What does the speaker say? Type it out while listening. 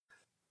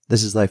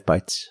This is Life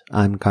Bites.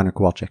 I'm Connor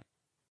Kowalczyk.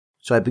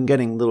 So I've been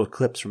getting little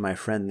clips from my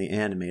friend the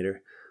animator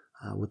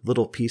with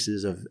little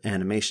pieces of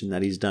animation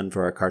that he's done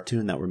for our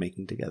cartoon that we're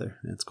making together.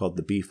 And it's called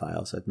The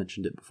B-Files. I've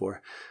mentioned it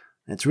before.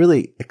 And it's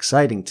really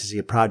exciting to see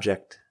a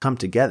project come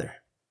together.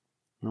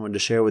 I wanted to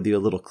share with you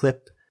a little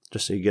clip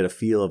just so you get a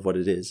feel of what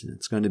it is. And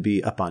it's going to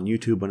be up on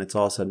YouTube when it's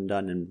all said and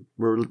done. And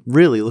we're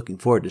really looking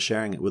forward to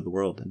sharing it with the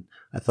world. And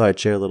I thought I'd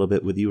share a little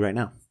bit with you right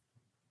now.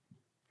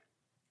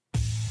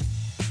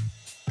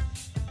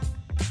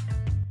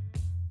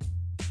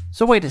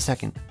 So wait a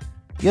second.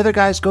 The other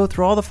guys go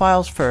through all the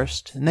files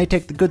first, and they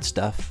take the good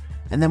stuff,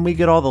 and then we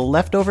get all the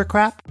leftover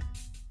crap?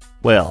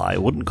 Well, I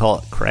wouldn't call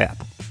it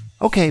crap.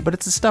 Okay, but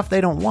it's the stuff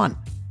they don't want.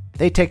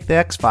 They take the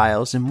X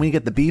files, and we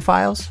get the B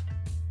files?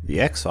 The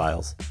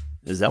X-Files?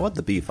 Is that what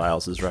the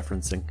B-Files is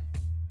referencing?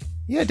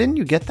 Yeah, didn't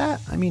you get that?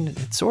 I mean,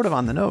 it's sort of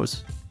on the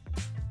nose.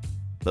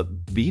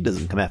 But B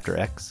doesn't come after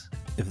X.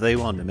 If they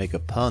wanted to make a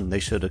pun, they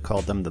should have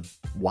called them the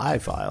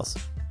Y-Files.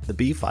 The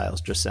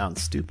B-Files just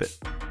sounds stupid.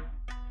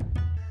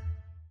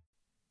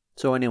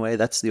 So anyway,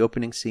 that's the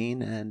opening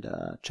scene, and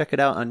check it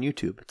out on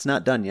YouTube. It's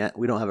not done yet.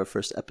 We don't have our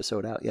first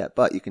episode out yet,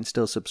 but you can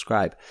still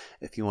subscribe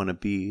if you want to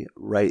be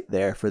right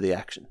there for the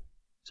action.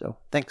 So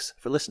thanks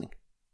for listening.